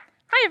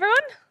Hi,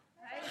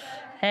 everyone.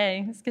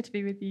 Hey, it's good to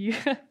be with you.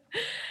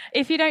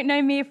 If you don't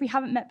know me, if we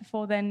haven't met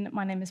before, then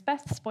my name is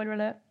Beth, spoiler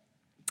alert.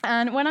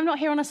 And when I'm not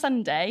here on a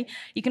Sunday,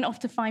 you can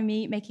often find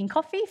me making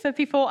coffee for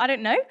people I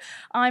don't know.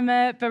 I'm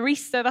a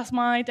barista, that's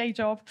my day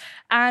job.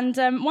 And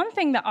one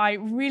thing that I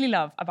really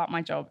love about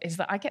my job is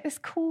that I get this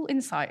cool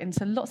insight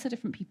into lots of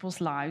different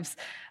people's lives.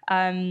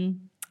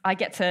 I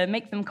get to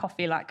make them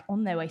coffee like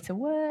on their way to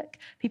work.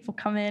 People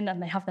come in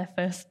and they have their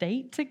first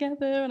date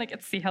together, and I get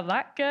to see how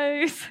that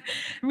goes.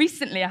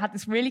 Recently, I had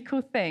this really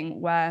cool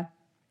thing where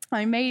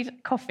I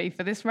made coffee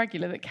for this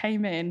regular that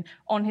came in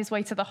on his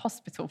way to the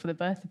hospital for the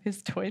birth of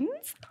his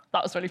twins.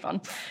 That was really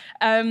fun.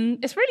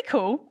 It's really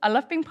cool. I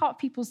love being part of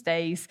people's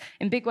days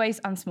in big ways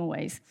and small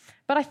ways.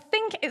 But I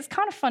think it's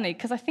kind of funny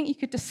because I think you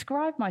could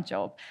describe my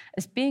job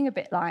as being a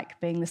bit like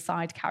being the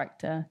side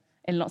character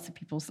in lots of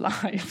people's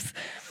lives.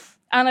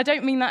 And I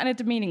don't mean that in a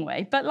demeaning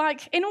way, but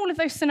like in all of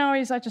those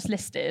scenarios I just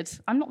listed,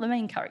 I'm not the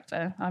main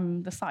character,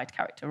 I'm the side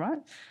character, right?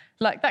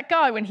 Like that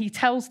guy when he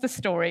tells the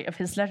story of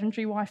his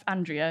legendary wife,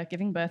 Andrea,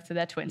 giving birth to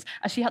their twins,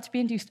 and she had to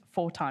be induced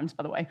 4 times,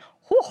 by the way.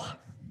 Whew.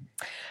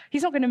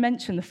 He's not going to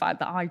mention the fact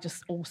that I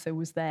just also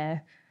was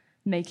there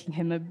making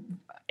him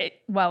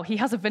he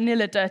has a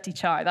vanilla dirty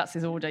chai, that's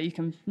his order. You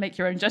can make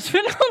your own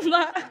judgment on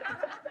that.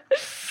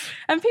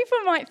 And people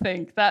might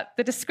think that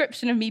the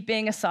description of me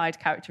being a side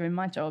character in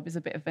my job is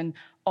a bit of an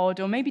odd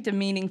or maybe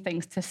demeaning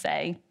thing to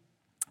say,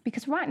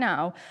 because right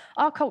now,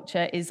 our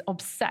culture is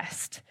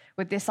obsessed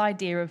with this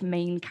idea of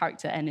main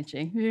character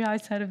energy. You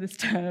guys heard of this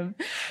term?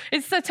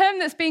 It's a term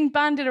that's being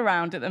bandied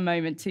around at the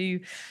moment to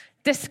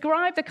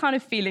describe the kind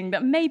of feeling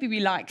that maybe we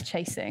like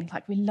chasing.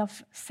 Like we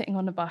love sitting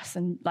on a bus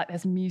and like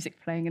there's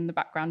music playing in the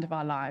background of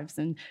our lives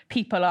and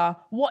people are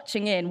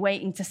watching in,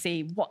 waiting to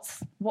see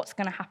what's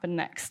going to happen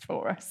next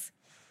for us.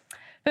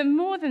 But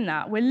more than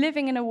that, we're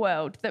living in a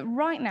world that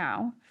right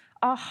now,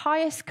 our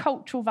highest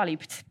cultural value,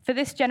 for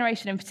this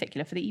generation in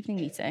particular, for the evening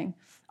meeting,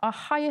 our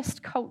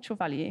highest cultural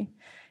value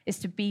is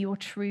to be your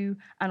true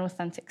and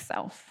authentic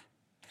self.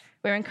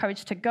 We're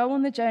encouraged to go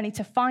on the journey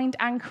to find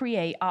and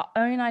create our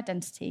own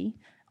identity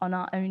on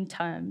our own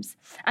terms.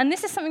 And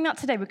this is something that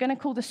today we're going to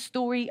call the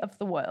story of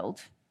the world.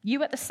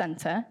 You at the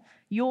center,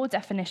 your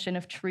definition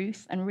of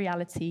truth and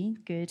reality,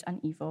 good and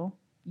evil,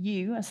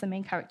 you as the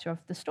main character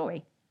of the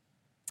story.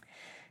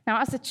 Now,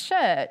 as a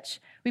church,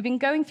 we've been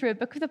going through a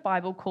book of the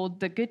Bible called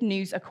The Good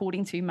News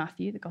According to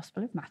Matthew, the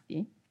Gospel of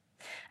Matthew.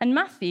 And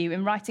Matthew,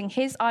 in writing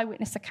his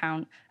eyewitness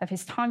account of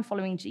his time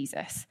following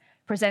Jesus,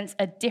 presents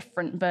a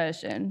different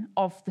version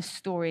of the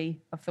story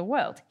of the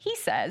world. He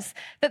says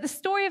that the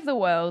story of the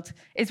world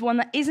is one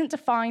that isn't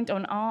defined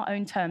on our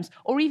own terms,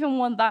 or even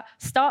one that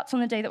starts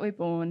on the day that we're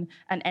born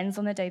and ends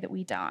on the day that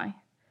we die.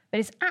 But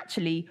it's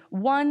actually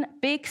one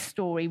big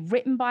story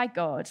written by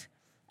God,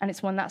 and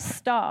it's one that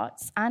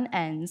starts and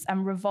ends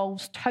and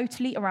revolves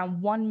totally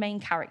around one main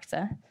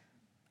character,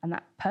 and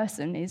that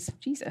person is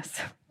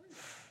Jesus.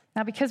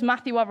 Now, because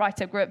Matthew, our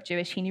writer, grew up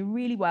Jewish, he knew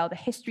really well the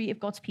history of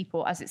God's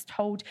people as it's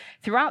told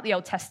throughout the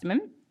Old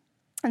Testament.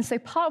 And so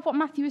part of what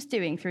Matthew is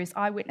doing through his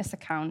eyewitness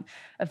account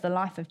of the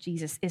life of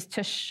Jesus is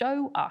to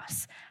show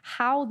us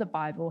how the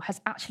Bible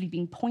has actually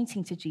been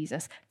pointing to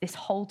Jesus this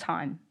whole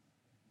time.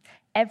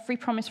 Every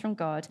promise from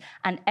God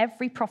and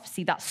every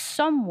prophecy that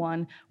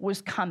someone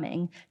was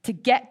coming to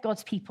get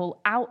God's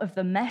people out of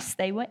the mess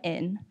they were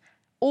in,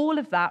 all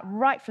of that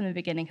right from the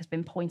beginning has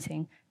been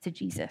pointing to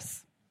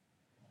Jesus.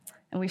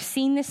 And we've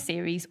seen this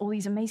series, all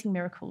these amazing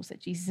miracles that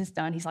Jesus has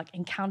done. He's like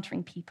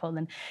encountering people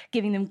and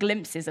giving them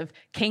glimpses of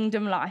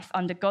kingdom life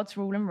under God's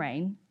rule and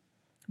reign.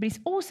 But he's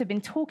also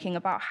been talking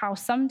about how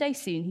someday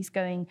soon he's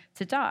going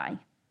to die.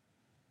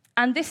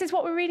 And this is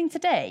what we're reading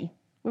today.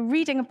 We're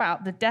reading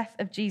about the death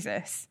of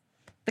Jesus,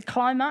 the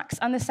climax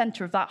and the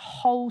center of that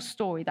whole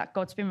story that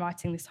God's been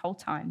writing this whole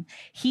time.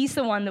 He's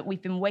the one that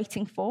we've been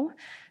waiting for,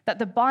 that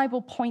the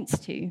Bible points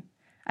to,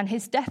 and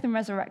his death and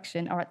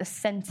resurrection are at the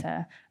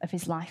center of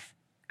his life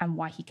and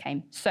why he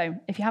came. So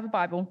if you have a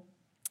Bible,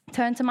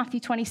 turn to Matthew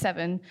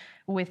 27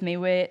 with me.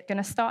 We're going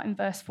to start in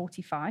verse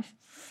 45,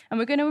 and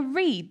we're going to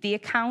read the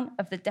account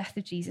of the death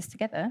of Jesus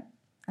together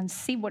and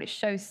see what it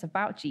shows us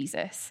about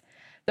Jesus,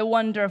 the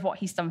wonder of what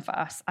he's done for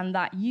us, and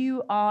that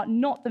you are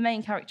not the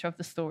main character of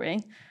the story,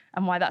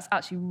 and why that's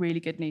actually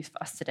really good news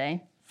for us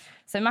today.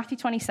 So Matthew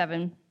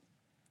 27,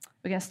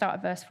 we're going to start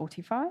at verse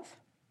 45,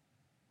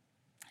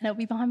 and it'll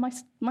be behind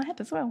my head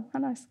as well. How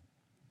nice.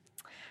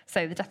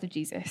 So the death of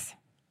Jesus.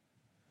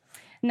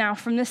 Now,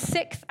 from the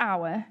 6th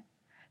hour,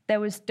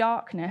 there was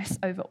darkness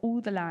over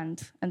all the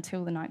land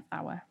until the 9th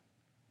hour.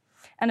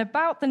 And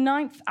about the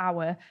 9th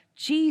hour,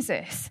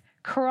 Jesus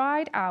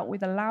cried out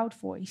with a loud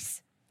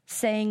voice,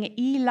 saying,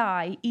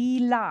 Eli,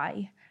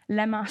 Eli,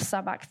 lema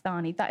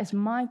sabachthani. That is,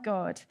 my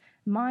God,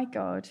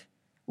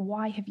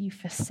 why have you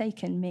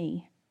forsaken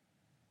me?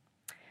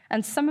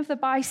 And some of the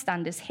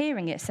bystanders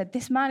hearing it said,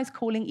 this man is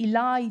calling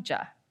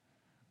Elijah.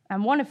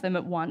 And one of them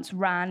at once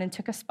ran and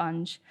took a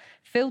sponge,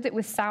 filled it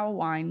with sour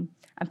wine,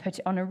 and put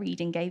it on a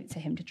reed and gave it to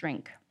him to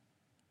drink.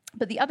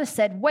 But the other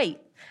said, wait,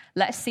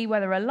 let's see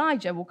whether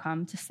Elijah will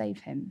come to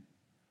save him.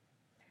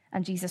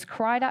 And Jesus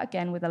cried out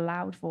again with a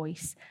loud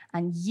voice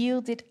and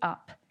yielded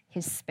up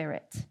his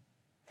spirit.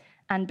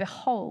 And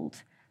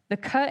behold, the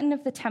curtain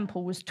of the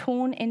temple was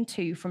torn in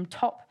two from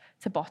top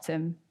to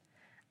bottom,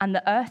 and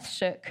the earth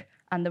shook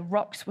and the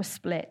rocks were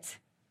split.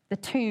 The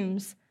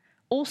tombs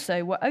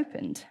also were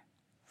opened,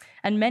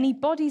 and many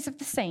bodies of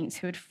the saints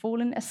who had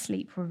fallen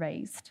asleep were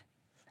raised.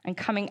 And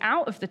coming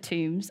out of the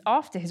tombs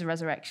after his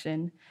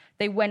resurrection,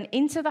 they went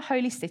into the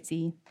holy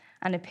city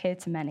and appeared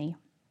to many.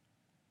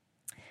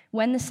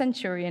 When the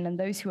centurion and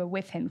those who were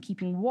with him,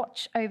 keeping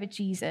watch over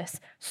Jesus,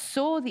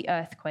 saw the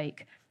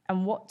earthquake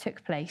and what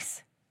took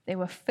place, they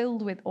were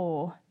filled with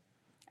awe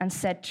and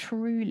said,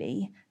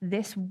 "Truly,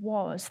 this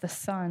was the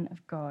Son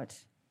of God."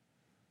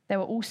 There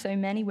were also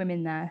many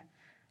women there,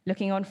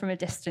 looking on from a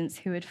distance,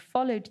 who had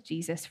followed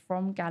Jesus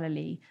from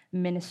Galilee,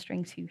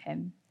 ministering to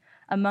him,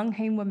 among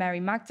whom were Mary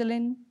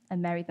Magdalene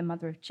and Mary, the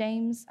mother of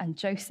James and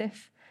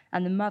Joseph,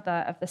 and the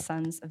mother of the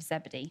sons of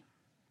Zebedee.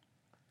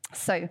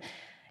 So,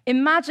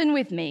 imagine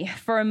with me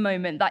for a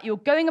moment that you're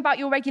going about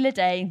your regular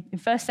day in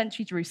first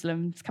century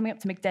Jerusalem. It's coming up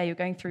to midday. You're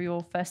going through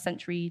your first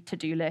century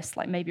to-do list,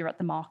 like maybe you're at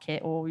the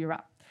market or you're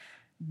at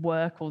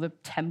work or the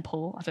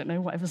temple. I don't know,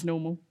 whatever's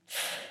normal.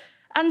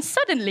 And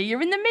suddenly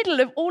you're in the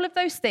middle of all of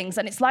those things,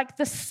 and it's like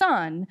the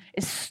sun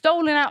is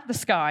stolen out of the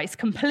sky. It's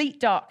complete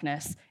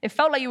darkness. It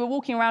felt like you were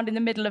walking around in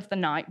the middle of the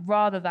night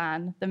rather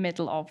than the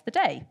middle of the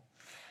day.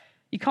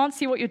 You can't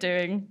see what you're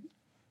doing.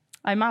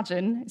 I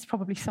imagine it's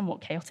probably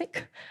somewhat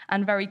chaotic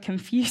and very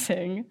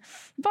confusing.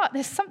 But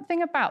there's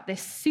something about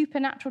this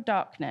supernatural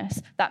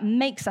darkness that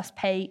makes us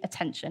pay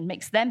attention,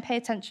 makes them pay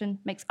attention,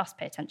 makes us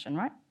pay attention,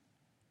 right?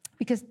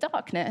 Because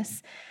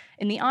darkness,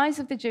 in the eyes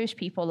of the Jewish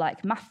people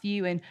like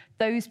Matthew and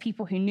those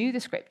people who knew the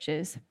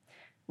scriptures,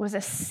 was a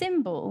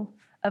symbol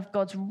of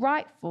God's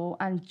rightful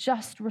and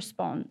just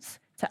response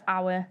to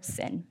our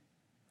sin.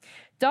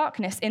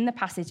 Darkness in the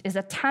passage is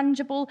a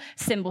tangible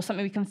symbol,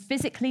 something we can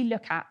physically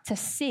look at to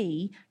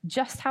see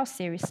just how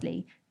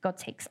seriously God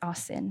takes our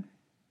sin.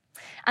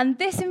 And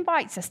this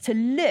invites us to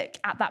look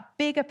at that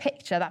bigger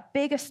picture, that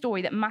bigger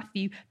story that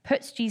Matthew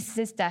puts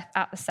Jesus' death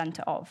at the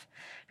center of.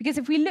 Because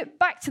if we look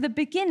back to the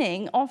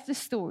beginning of the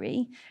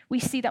story, we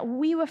see that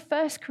we were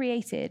first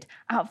created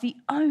out of the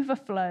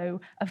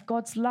overflow of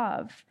God's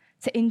love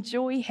to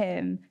enjoy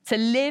him, to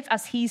live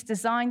as he's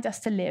designed us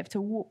to live, to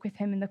walk with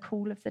him in the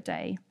cool of the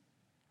day.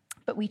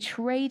 But we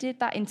traded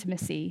that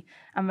intimacy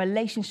and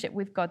relationship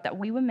with God that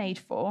we were made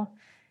for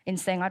in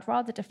saying, "I'd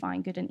rather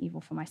define good and evil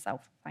for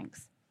myself,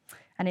 thanks."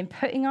 And in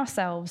putting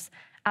ourselves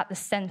at the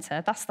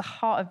center, that's the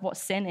heart of what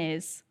sin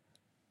is.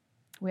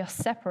 We are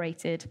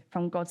separated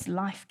from God's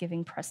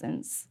life-giving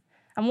presence.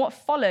 And what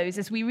follows,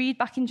 as we read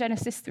back in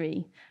Genesis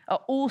 3,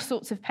 are all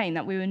sorts of pain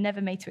that we were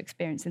never made to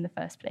experience in the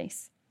first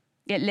place.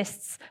 It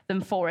lists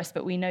them for us,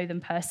 but we know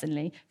them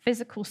personally.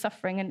 Physical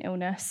suffering and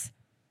illness,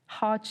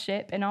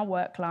 hardship in our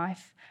work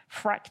life,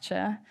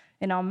 fracture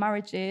in our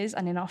marriages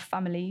and in our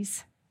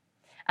families.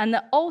 And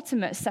the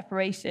ultimate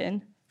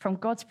separation from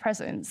God's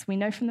presence, we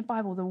know from the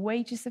Bible, the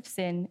wages of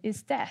sin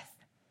is death.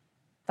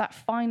 That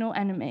final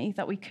enemy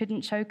that we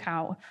couldn't choke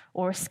out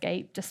or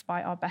escape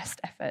despite our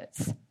best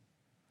efforts.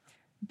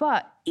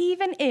 But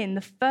even in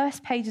the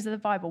first pages of the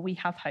Bible, we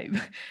have hope.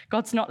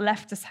 God's not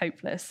left us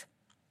hopeless.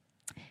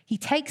 He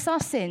takes our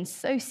sin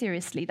so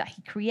seriously that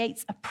he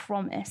creates a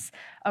promise,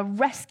 a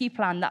rescue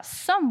plan that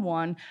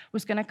someone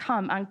was going to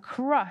come and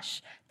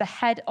crush the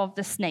head of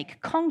the snake,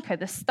 conquer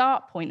the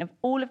start point of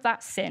all of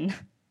that sin.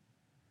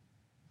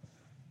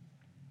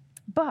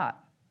 But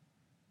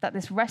that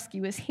this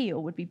rescuer's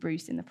heel would be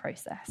bruised in the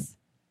process.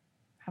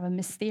 Have a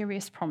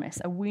mysterious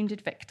promise, a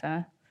wounded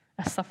victor,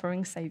 a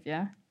suffering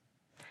savior.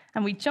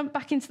 And we jump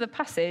back into the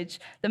passage,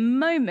 the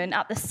moment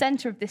at the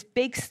center of this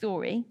big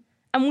story,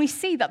 and we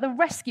see that the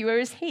rescuer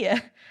is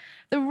here.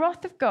 The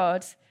wrath of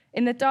God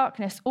in the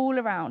darkness all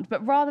around.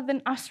 But rather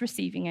than us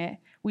receiving it,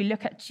 we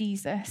look at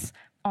Jesus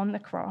on the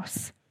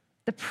cross.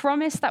 The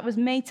promise that was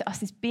made to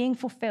us is being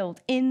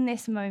fulfilled in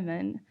this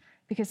moment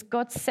because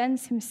God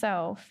sends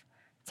himself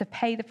to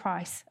pay the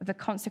price of the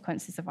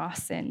consequences of our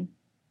sin.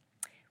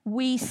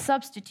 We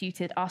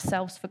substituted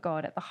ourselves for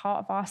God at the heart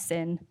of our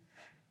sin,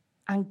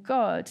 and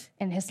God,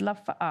 in his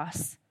love for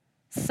us,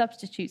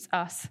 substitutes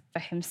us for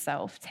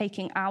himself,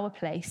 taking our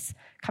place,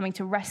 coming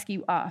to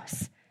rescue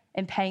us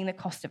and paying the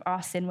cost of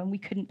our sin when we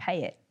couldn't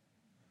pay it.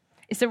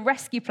 It's a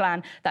rescue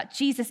plan that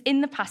Jesus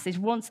in the passage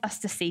wants us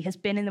to see has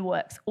been in the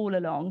works all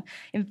along.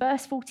 In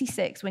verse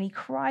 46, when he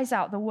cries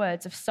out the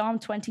words of Psalm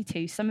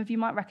 22, some of you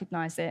might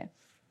recognize it.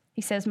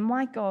 He says,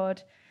 my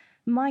God,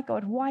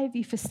 why have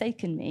you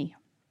forsaken me?"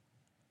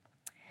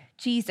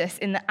 Jesus,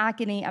 in the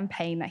agony and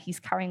pain that he's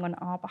carrying on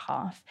our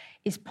behalf,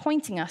 is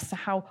pointing us to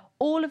how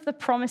all of the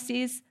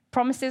promises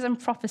and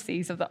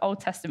prophecies of the Old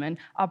Testament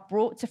are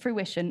brought to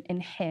fruition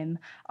in him,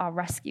 our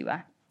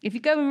rescuer. If you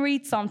go and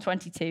read Psalm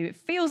 22, it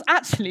feels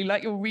actually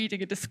like you're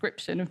reading a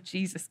description of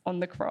Jesus on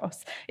the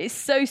cross. It's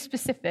so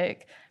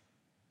specific.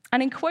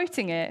 And in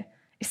quoting it,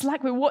 it's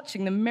like we're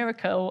watching the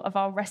miracle of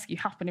our rescue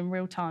happen in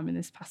real time in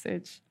this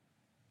passage.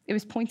 It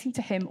was pointing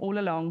to him all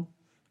along,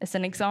 It's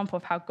an example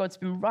of how God's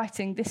been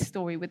writing this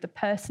story with the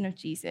person of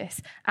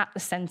Jesus at the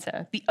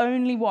center, the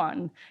only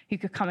one who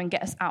could come and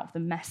get us out of the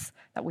mess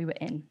that we were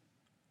in.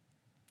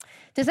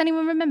 Does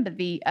anyone remember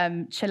the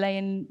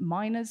Chilean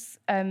miners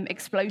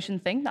explosion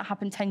thing that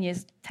happened 10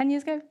 years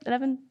ago?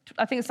 11?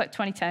 I think it's like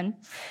 2010.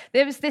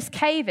 There was this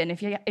cave-in,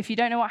 if you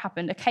don't know what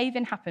happened, a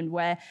cave-in happened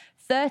where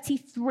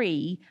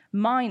 33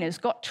 miners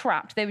got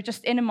trapped. They were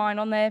just in a mine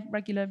on their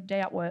regular day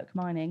at work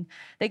mining.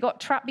 They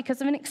got trapped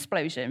because of an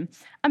explosion.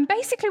 And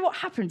basically what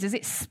happened is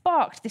it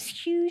sparked this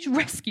huge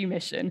rescue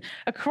mission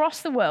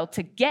across the world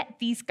to get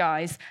these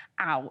guys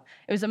out.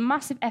 It was a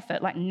massive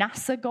effort. Like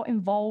NASA got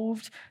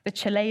involved, the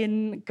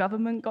Chilean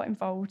government got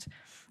involved.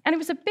 And it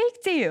was a big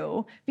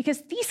deal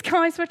because these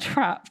guys were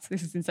trapped,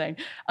 this is insane,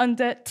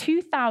 under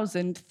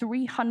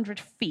 2,300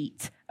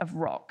 feet of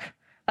rock.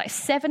 Like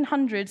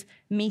 700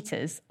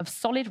 meters of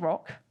solid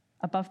rock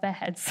above their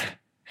heads.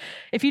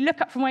 If you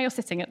look up from where you're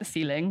sitting at the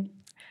ceiling,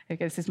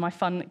 okay, this is my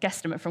fun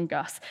guesstimate from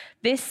Gus,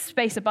 this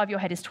space above your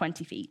head is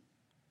 20 feet.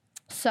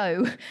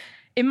 So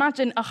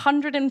imagine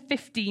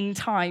 115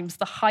 times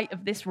the height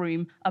of this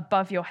room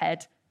above your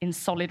head in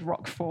solid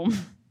rock form.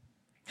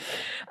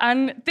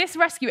 And this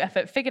rescue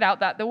effort figured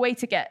out that the way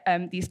to get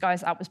these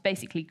guys out was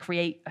basically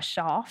create a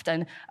shaft,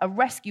 and a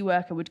rescue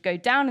worker would go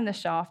down in the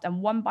shaft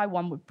and one by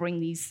one would bring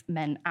these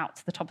men out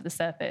to the top of the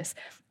surface.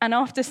 And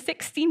after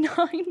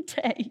 69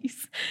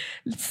 days,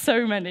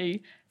 so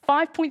many,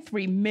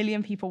 5.3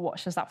 million people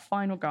watched as that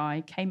final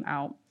guy came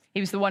out. He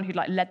was the one who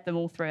led them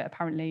all through it,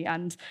 apparently,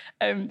 and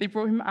they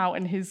brought him out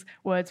and his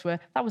words were,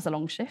 "That was a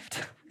long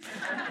shift."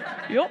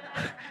 Yup,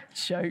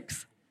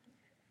 jokes.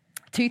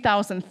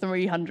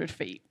 2,300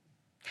 feet.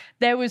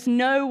 There was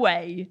no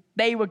way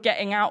they were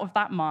getting out of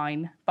that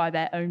mine by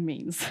their own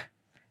means.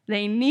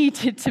 They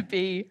needed to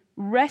be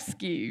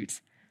rescued.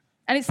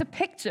 And it's a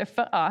picture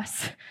for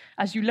us,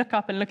 as you look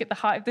up and look at the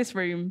height of this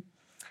room,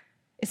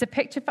 it's a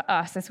picture for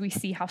us as we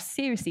see how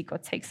seriously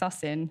God takes our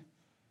sin.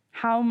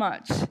 How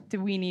much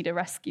do we need a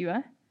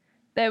rescuer?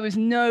 There was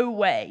no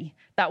way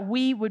that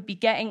we would be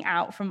getting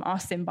out from our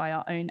sin by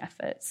our own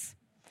efforts.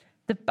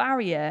 The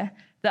barrier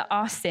that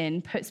our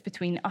sin puts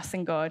between us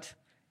and God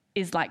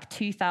is like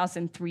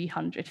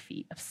 2,300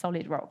 feet of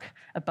solid rock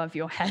above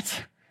your head.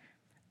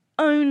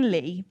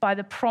 Only by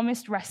the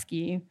promised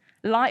rescue,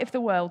 light of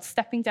the world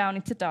stepping down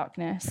into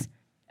darkness,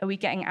 are we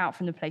getting out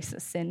from the place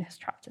that sin has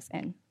trapped us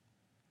in.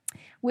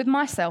 With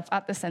myself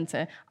at the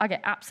center, I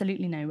get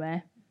absolutely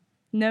nowhere.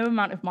 No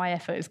amount of my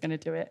effort is going to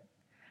do it.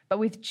 But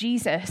with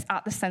Jesus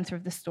at the center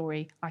of the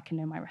story, I can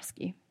know my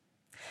rescue.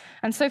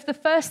 And so if the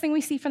first thing we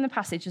see from the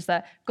passage is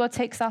that God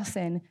takes our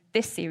sin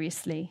this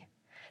seriously,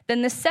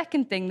 then the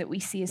second thing that we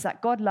see is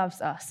that God loves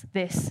us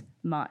this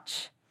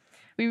much.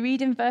 We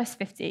read in verse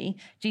 50,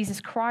 Jesus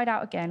cried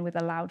out again with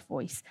a loud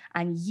voice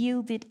and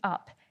yielded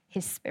up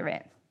his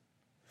spirit.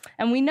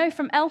 And we know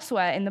from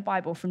elsewhere in the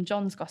Bible, from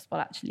John's gospel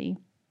actually,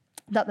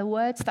 that the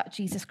words that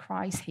Jesus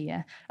cries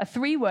here are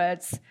three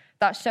words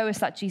that show us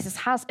that Jesus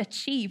has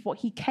achieved what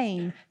he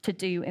came to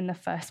do in the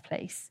first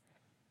place.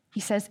 He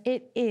says,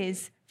 "It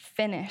is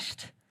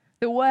finished."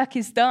 The work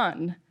is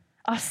done.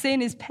 Our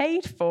sin is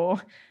paid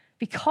for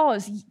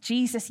because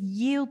Jesus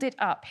yielded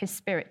up his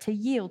spirit. To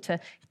yield, to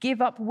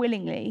give up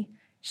willingly,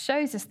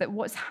 shows us that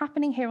what's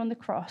happening here on the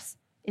cross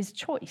is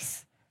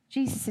choice.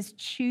 Jesus is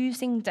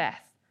choosing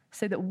death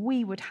so that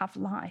we would have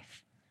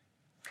life.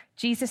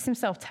 Jesus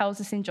himself tells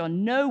us in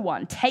John, "No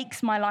one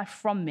takes my life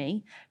from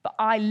me, but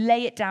I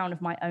lay it down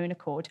of my own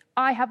accord.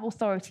 I have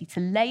authority to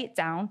lay it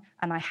down,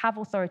 and I have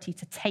authority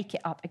to take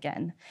it up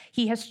again."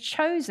 He has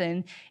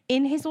chosen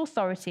in his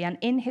authority and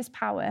in his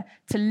power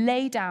to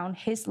lay down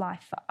his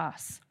life for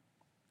us.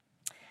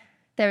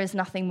 There is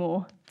nothing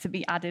more to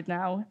be added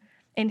now.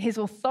 In his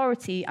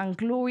authority and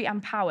glory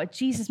and power,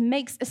 Jesus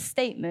makes a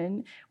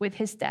statement with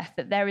his death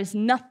that there is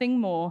nothing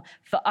more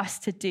for us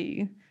to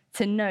do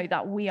to know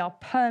that we are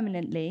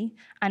permanently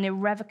and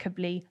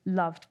irrevocably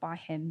loved by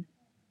him.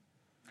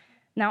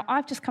 Now,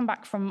 I've just come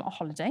back from a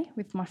holiday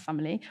with my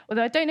family,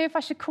 although I don't know if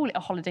I should call it a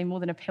holiday more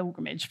than a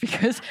pilgrimage,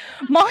 because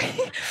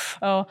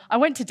I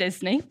went to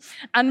Disney,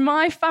 and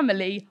my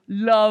family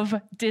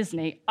love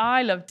Disney.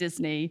 I love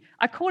Disney.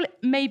 I call it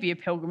maybe a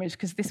pilgrimage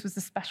because this was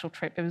a special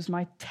trip. It was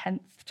my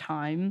 10th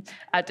time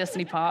at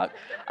Disney Park.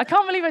 I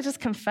can't believe I just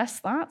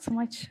confessed that to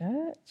my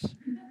church.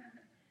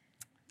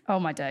 Oh,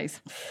 my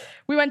days.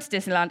 We went to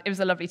Disneyland. It was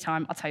a lovely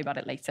time. I'll tell you about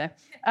it later.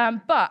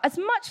 But as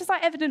much as I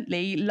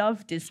evidently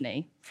love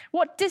Disney,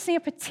 what Disney are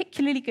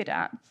particularly good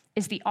at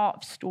is the art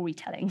of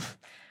storytelling.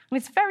 And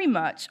it's very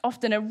much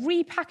often a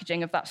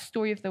repackaging of that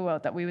story of the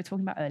world that we were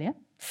talking about earlier.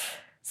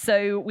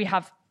 So we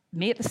have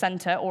me at the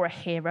center, or a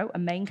hero, a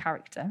main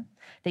character.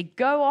 They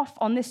go off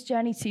on this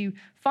journey to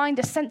find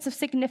a sense of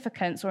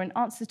significance or an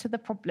answer to the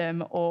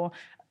problem or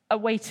a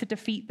way to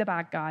defeat the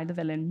bad guy, the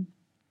villain.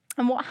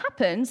 And what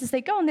happens is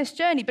they go on this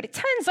journey, but it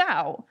turns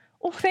out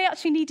all they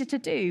actually needed to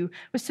do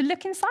was to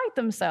look inside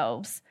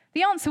themselves.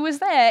 The answer was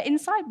there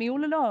inside me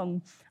all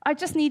along. I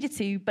just needed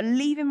to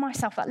believe in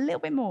myself that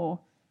little bit more.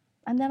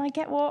 And then I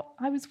get what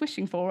I was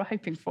wishing for or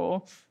hoping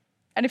for.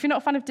 And if you're not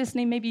a fan of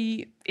Disney,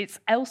 maybe it's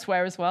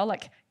elsewhere as well,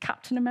 like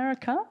Captain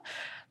America.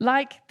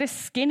 Like this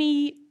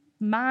skinny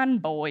man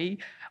boy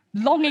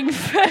longing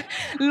for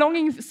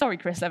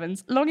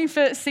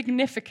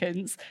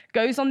significance,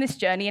 goes on this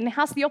journey and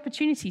has the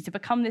opportunity to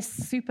become this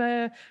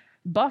super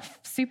buff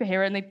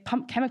superhero, and they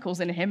pump chemicals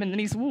into him, and then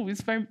he's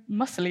very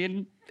muscly,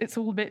 and it's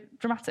all a bit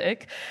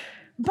dramatic.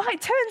 But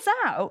it turns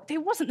out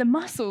it wasn't the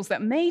muscles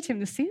that made him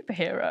the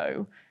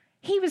superhero.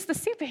 He was the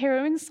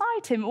superhero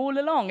inside him all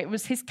along. It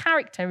was his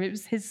character. It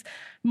was his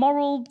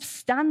moral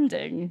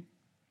standing.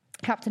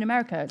 Captain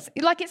America.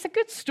 It's a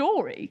good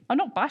story. I'm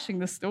not bashing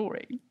the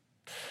story.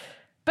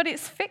 But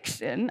it's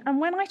fiction, and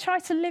when I try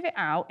to live it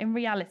out in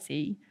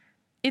reality,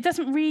 it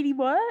doesn't really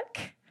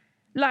work.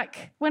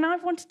 Like, when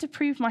I've wanted to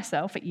prove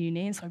myself at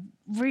uni, and so I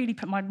really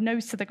put my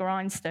nose to the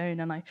grindstone,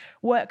 and I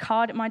work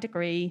hard at my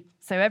degree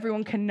so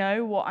everyone can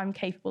know what I'm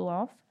capable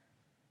of,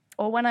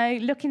 or when I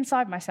look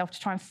inside myself to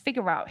try and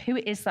figure out who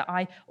it is that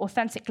I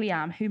authentically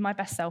am, who my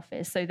best self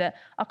is, so that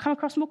I'll come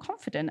across more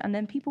confident, and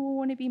then people will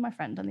want to be my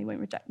friend and they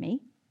won't reject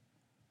me.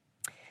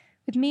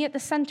 With me at the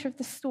center of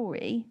the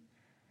story,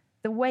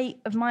 the weight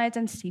of my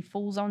identity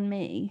falls on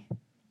me.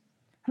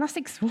 And that's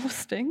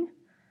exhausting.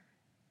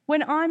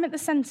 When I'm at the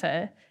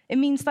center, it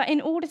means that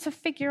in order to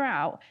figure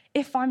out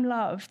if I'm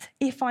loved,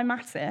 if I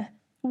matter,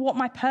 what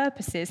my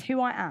purpose is, who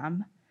I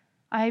am,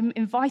 I'm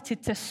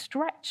invited to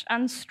stretch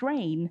and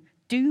strain,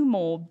 do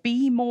more,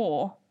 be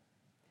more.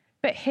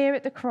 But here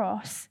at the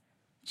cross,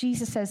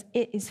 Jesus says,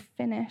 it is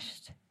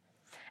finished.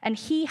 And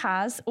he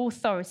has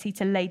authority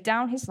to lay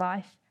down his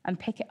life and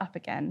pick it up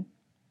again.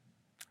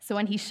 So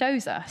when he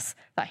shows us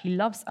that he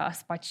loves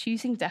us by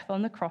choosing death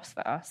on the cross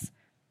for us,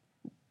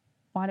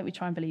 why don't we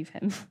try and believe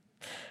him?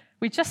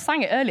 We just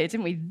sang it earlier,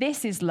 didn't we?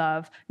 This is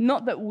love,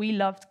 not that we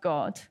loved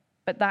God,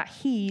 but that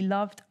he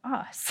loved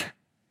us.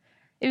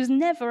 It was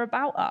never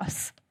about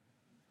us.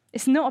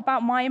 It's not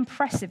about my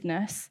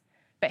impressiveness,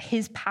 but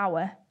his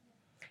power.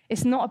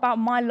 It's not about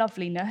my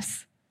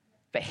loveliness,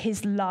 but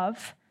his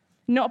love.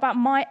 Not about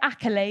my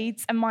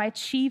accolades and my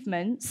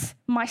achievements,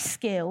 my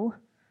skill,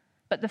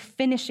 but the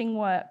finishing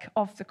work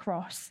of the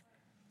cross.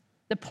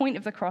 The point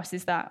of the cross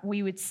is that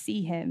we would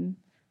see him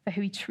for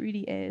who he truly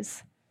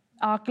is.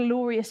 Our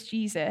glorious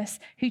Jesus,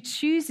 who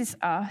chooses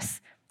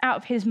us out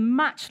of his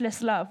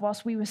matchless love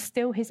whilst we were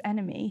still his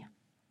enemy.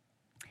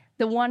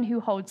 The one who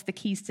holds the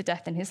keys to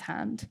death in his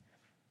hand,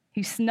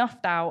 who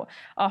snuffed out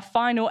our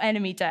final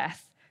enemy,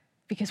 death,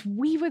 because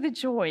we were the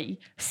joy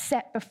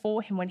set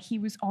before him when he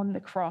was on the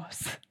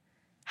cross.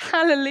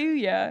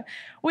 Hallelujah.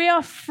 We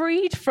are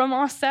freed from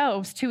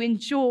ourselves to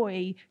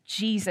enjoy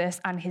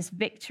Jesus and his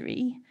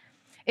victory.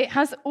 It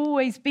has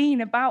always been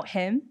about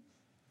him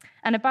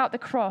and about the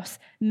cross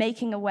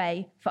making a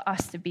way for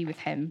us to be with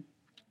him.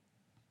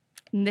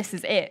 And this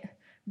is it.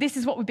 This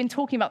is what we've been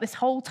talking about this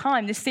whole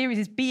time. This series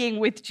is being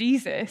with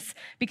Jesus,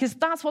 because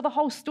that's what the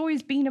whole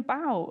story's been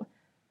about.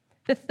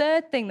 The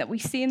third thing that we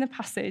see in the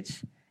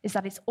passage is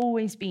that it's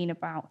always been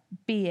about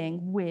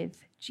being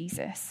with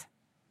Jesus.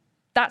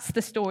 That's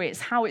the story. It's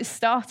how it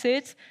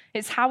started.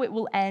 It's how it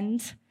will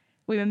end.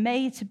 We were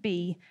made to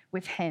be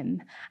with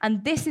him.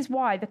 And this is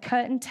why the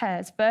curtain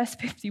tears, verse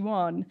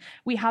 51.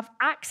 We have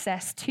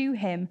access to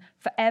him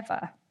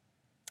forever.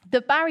 The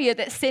barrier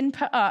that sin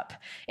put up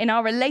in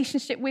our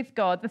relationship with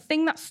God, the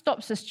thing that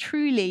stops us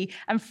truly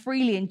and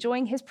freely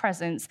enjoying his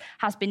presence,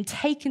 has been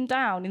taken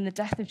down in the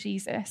death of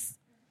Jesus.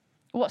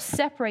 What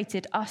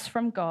separated us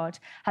from God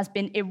has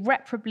been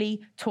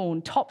irreparably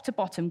torn, top to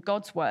bottom,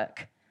 God's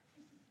work.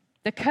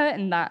 The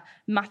curtain that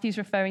Matthew's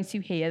referring to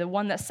here, the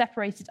one that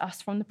separated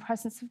us from the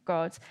presence of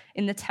God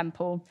in the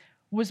temple,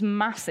 was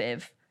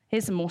massive.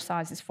 Here's some more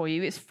sizes for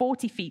you. It's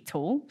 40 feet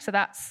tall, so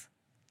that's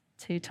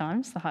 2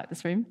 times the height of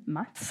this room,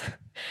 maths.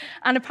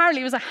 And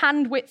apparently it was a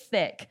hand width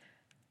thick.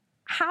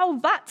 How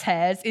that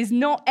tears is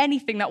not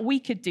anything that we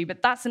could do,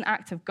 but that's an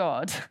act of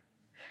God.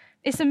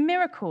 It's a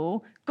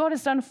miracle God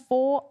has done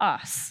for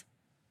us.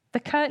 The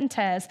curtain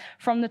tears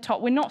from the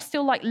top. We're not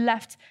still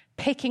left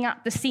picking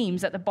at the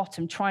seams at the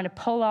bottom, trying to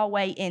pull our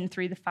way in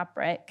through the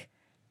fabric.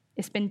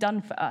 It's been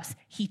done for us.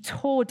 He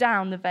tore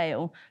down the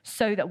veil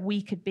so that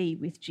we could be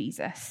with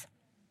Jesus.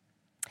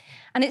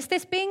 And it's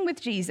this being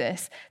with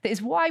Jesus that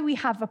is why we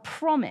have a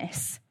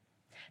promise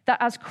that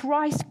as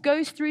Christ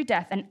goes through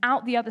death and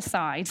out the other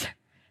side,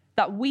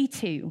 that we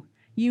too,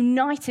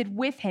 united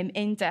with him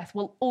in death,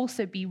 will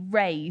also be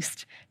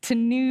raised to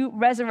new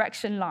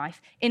resurrection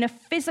life in a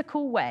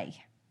physical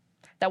way,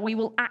 that we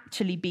will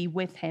actually be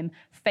with him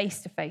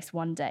face to face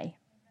one day.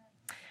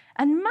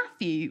 And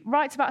Matthew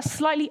writes about a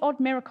slightly odd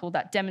miracle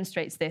that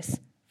demonstrates this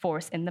for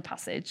us in the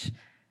passage.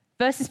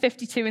 Verses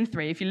 52 and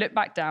 3, if you look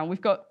back down,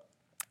 we've got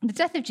the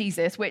death of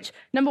Jesus, which,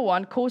 number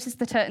 1, causes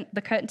the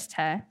curtain to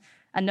tear,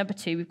 and number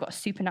 2, we've got a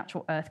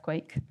supernatural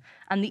earthquake.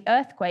 And the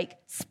earthquake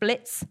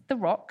splits the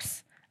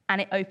rocks,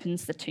 and it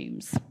opens the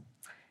tombs.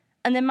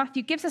 And then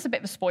Matthew gives us a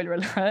bit of a spoiler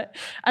alert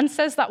and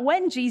says that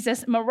when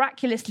Jesus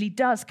miraculously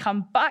does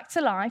come back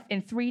to life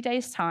in 3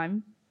 days'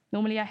 time,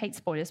 normally I hate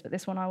spoilers, but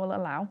this one I will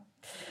allow.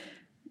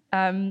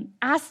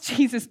 As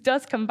Jesus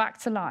does come back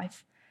to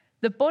life,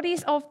 The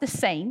bodies of the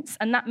saints,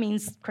 and that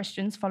means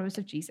Christians, followers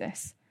of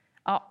Jesus,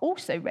 are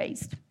also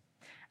raised.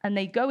 And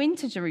they go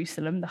into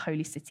Jerusalem, the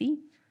holy city,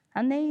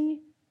 and they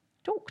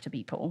talk to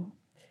people.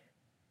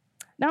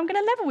 Now, I'm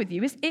going to level with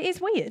you. It is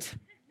weird.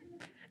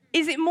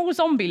 Is it more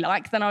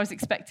zombie-like than I was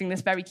expecting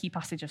this very key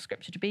passage of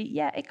Scripture to be?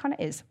 Yeah, it kind of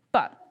is.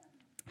 But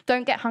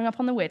don't get hung up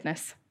on the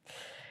weirdness.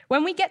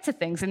 When we get to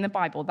things in the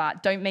Bible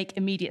that don't make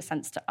immediate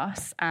sense to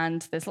us,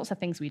 and there's lots of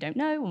things we don't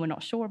know and we're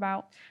not sure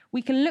about,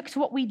 we can look to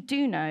what we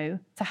do know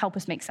to help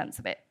us make sense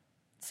of it.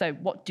 So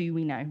what do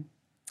we know?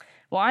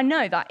 Well, I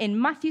know that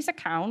in Matthew's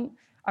account,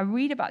 I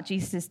read about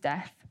Jesus'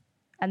 death,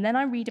 and then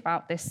I read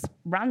about this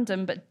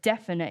random but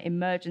definite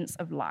emergence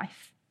of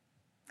life.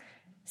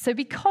 So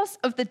because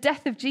of the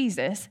death of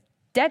Jesus,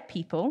 dead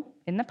people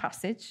in the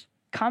passage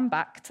come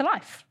back to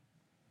life.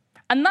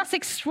 And that's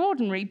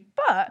extraordinary,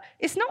 but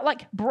it's not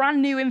like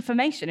brand new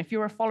information if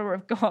you're a follower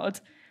of God.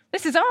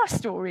 This is our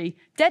story,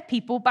 dead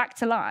people back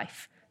to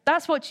life.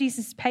 That's what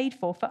Jesus paid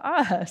for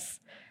us.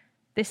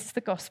 This is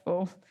the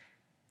gospel.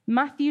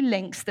 Matthew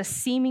links the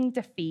seeming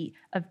defeat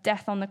of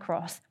death on the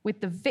cross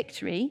with the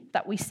victory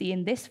that we see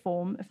in this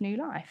form of new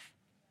life.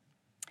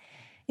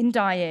 In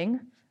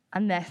dying,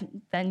 and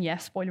then,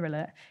 yes, spoiler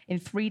alert, in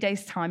 3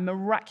 days' time,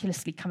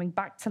 miraculously coming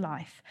back to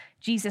life,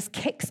 Jesus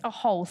kicks a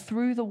hole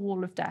through the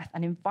wall of death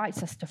and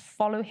invites us to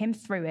follow him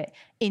through it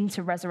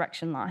into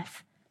resurrection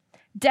life.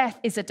 Death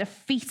is a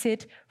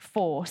defeated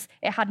force.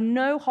 It had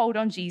no hold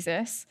on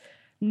Jesus,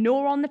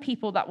 nor on the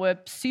people that were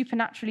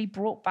supernaturally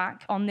brought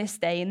back on this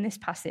day in this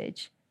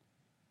passage.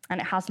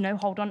 And it has no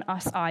hold on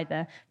us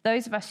either,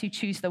 those of us who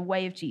choose the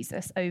way of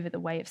Jesus over the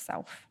way of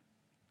self.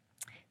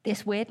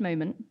 This weird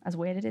moment, as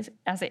weird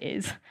as it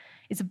is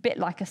a bit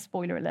like a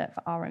spoiler alert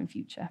for our own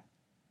future.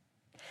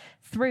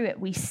 Through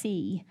it, we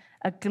see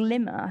a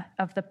glimmer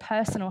of the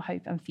personal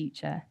hope and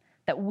future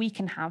that we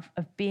can have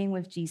of being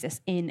with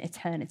Jesus in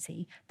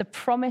eternity, the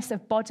promise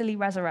of bodily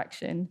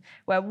resurrection,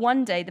 where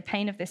one day the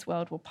pain of this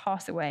world will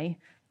pass away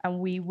and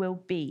we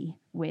will be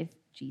with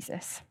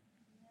Jesus.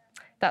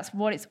 That's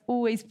what it's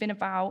always been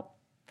about.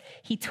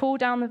 He tore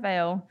down the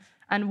veil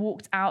and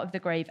walked out of the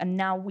grave, and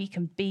now we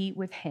can be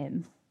with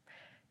him.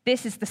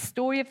 This is the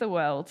story of the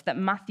world that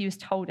Matthew has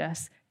told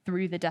us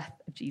through the death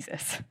of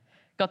Jesus.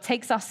 God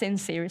takes our sin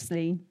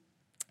seriously.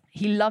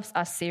 He loves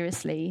us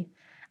seriously.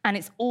 And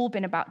it's all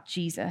been about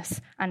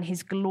Jesus and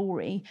his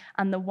glory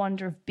and the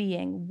wonder of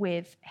being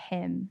with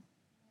him.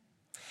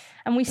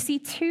 And we see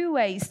two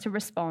ways to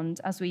respond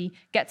as we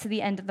get to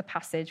the end of the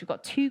passage. We've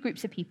got two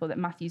groups of people that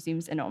Matthew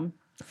zooms in on.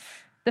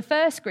 The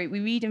first group we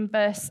read in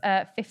verse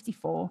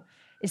 54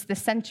 is the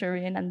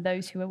centurion and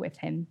those who are with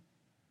him.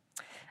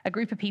 A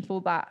group of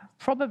people that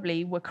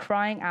probably were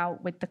crying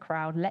out with the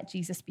crowd, "Let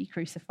Jesus be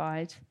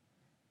crucified."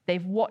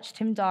 They've watched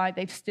him die.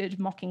 They've stood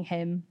mocking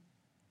him.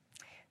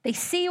 They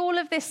see all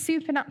of this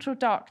supernatural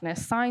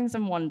darkness, signs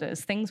and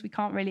wonders, things we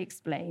can't really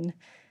explain.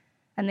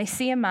 And they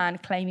see a man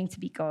claiming to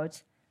be God,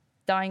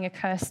 dying a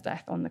cursed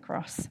death on the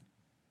cross.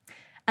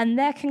 And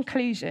their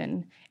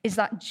conclusion is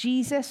that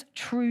Jesus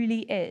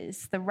truly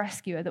is the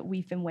rescuer that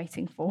we've been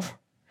waiting for.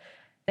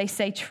 They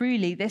say,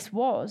 truly, this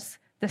was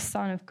the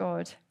Son of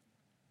God.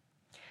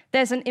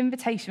 There's an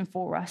invitation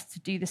for us to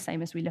do the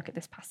same as we look at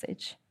this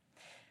passage.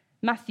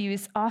 Matthew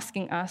is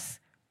asking us,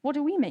 what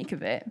do we make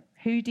of it?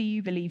 Who do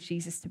you believe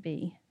Jesus to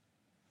be?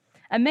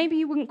 And maybe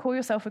you wouldn't call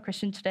yourself a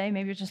Christian today,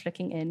 maybe you're just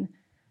looking in.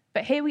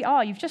 But here we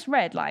are, you've just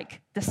read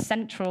the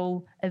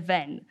central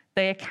event,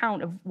 the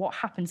account of what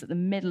happens at the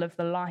middle of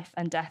the life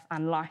and death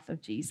and life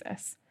of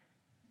Jesus.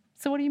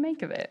 So what do you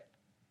make of it?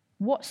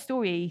 What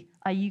story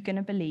are you going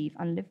to believe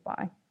and live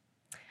by?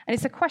 And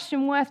it's a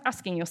question worth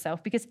asking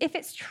yourself, because if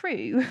it's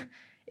true,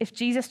 if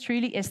Jesus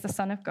truly is the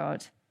Son of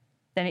God,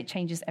 then it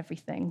changes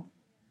everything.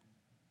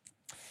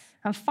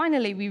 And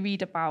finally, we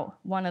read about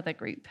one other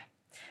group.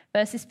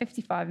 Verses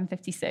 55 and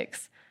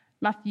 56,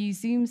 Matthew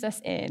zooms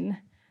us in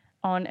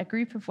on a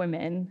group of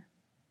women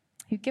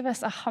who give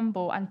us a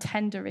humble and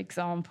tender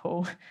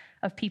example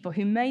of people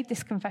who made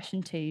this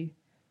confession too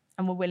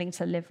and were willing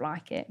to live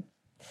like it.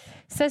 It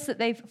says that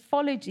they've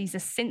followed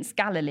Jesus since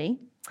Galilee.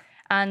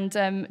 And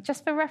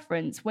just for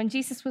reference, when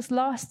Jesus was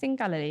last in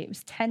Galilee, it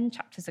was 10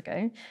 chapters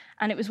ago,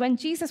 and it was when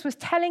Jesus was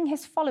telling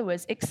his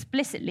followers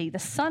explicitly, the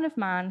Son of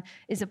Man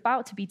is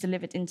about to be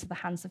delivered into the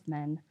hands of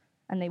men,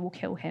 and they will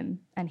kill him,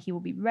 and he will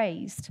be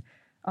raised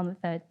on the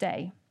third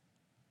day.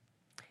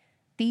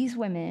 These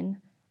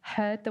women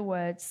heard the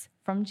words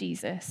from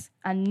Jesus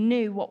and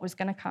knew what was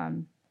going to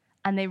come,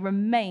 and they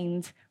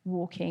remained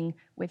walking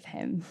with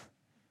him.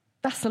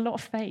 That's a lot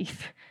of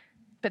faith.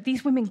 But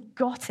these women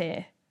got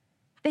it.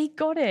 They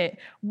got it.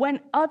 When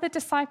other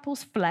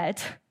disciples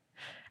fled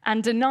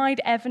and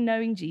denied ever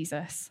knowing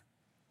Jesus,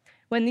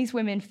 when these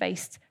women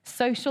faced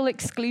social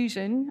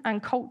exclusion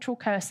and cultural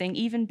cursing,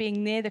 even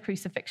being near the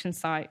crucifixion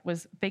site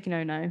was a big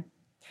no-no,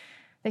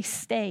 they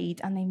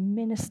stayed and they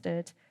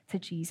ministered to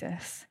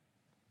Jesus.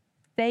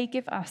 They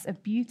give us a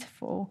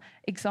beautiful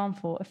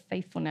example of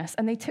faithfulness,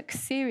 and they took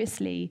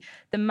seriously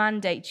the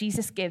mandate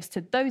Jesus gives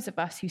to those of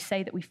us who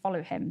say that we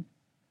follow him.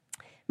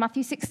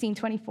 Matthew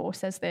 16:24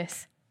 says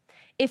this,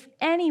 If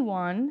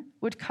anyone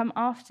would come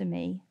after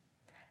me,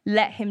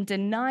 let him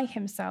deny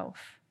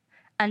himself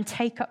and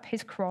take up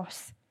his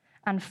cross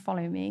and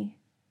follow me.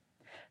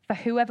 For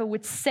whoever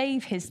would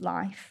save his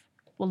life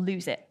will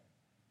lose it.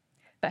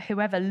 But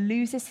whoever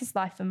loses his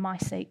life for my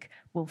sake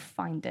will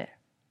find it.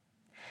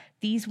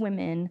 These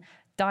women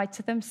died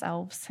to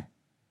themselves.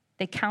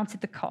 They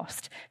counted the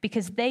cost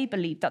because they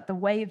believed that the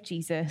way of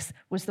Jesus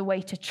was the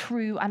way to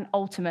true and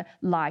ultimate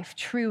life,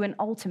 true and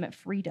ultimate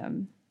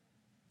freedom.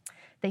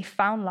 They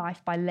found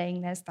life by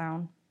laying theirs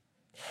down.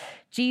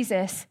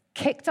 Jesus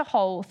kicked a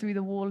hole through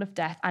the wall of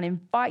death and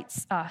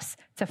invites us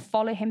to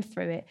follow him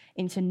through it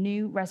into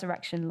new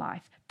resurrection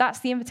life.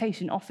 That's the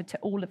invitation offered to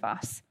all of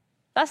us.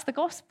 That's the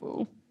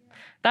gospel.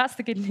 That's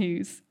the good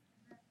news.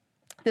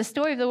 The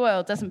story of the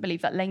world doesn't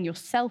believe that laying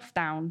yourself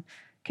down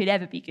could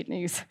ever be good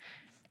news.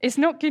 It's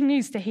not good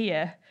news to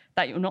hear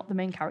that you're not the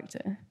main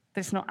character, that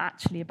it's not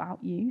actually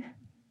about you.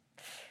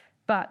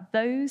 But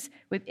those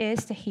with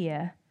ears to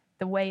hear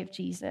the way of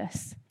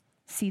Jesus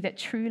see that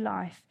true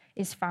life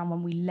is found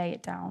when we lay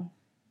it down,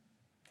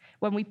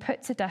 when we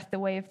put to death the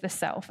way of the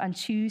self and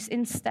choose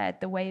instead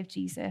the way of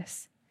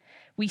Jesus.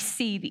 We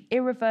see the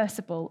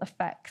irreversible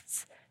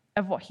effects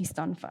of what he's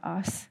done for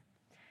us.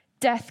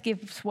 Death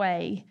gives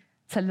way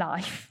to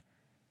life.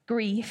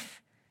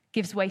 Grief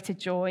gives way to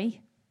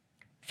joy.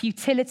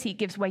 Futility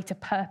gives way to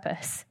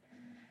purpose.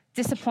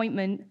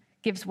 Disappointment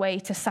gives way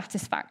to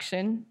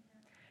satisfaction.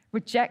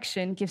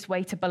 Rejection gives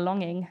way to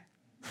belonging.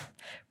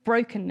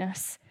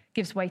 Brokenness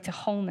gives way to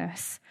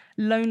wholeness.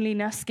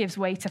 Loneliness gives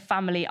way to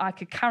family. I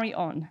could carry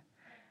on.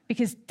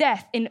 Because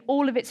death, in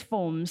all of its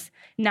forms,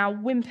 now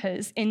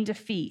whimpers in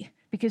defeat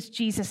because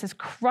Jesus has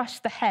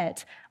crushed the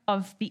head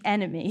of the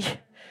enemy.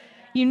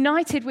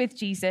 United with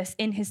Jesus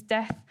in his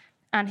death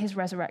and his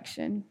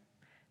resurrection.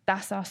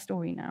 That's our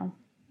story now.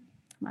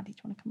 Maddie, do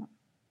you want to come up?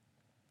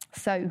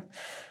 So,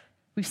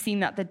 we've seen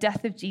that the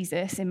death of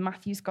Jesus in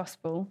Matthew's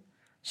gospel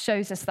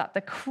shows us that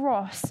the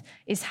cross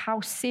is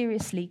how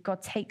seriously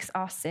God takes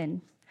our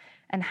sin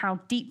and how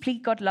deeply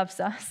God loves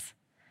us,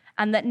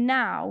 and that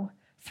now,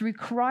 through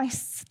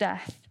Christ's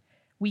death,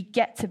 we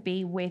get to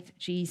be with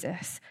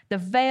Jesus. The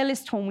veil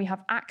is torn. We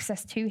have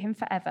access to him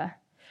forever,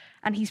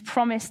 and he's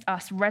promised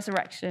us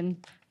resurrection,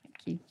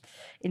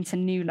 into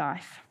new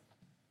life.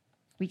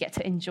 We get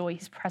to enjoy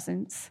his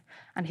presence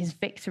and his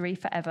victory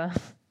forever.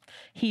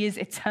 He is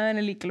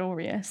eternally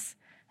glorious,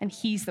 and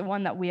he's the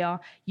one that we are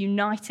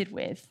united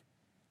with.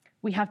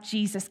 We have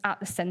Jesus at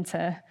the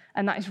center,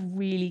 and that is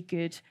really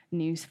good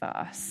news for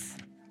us.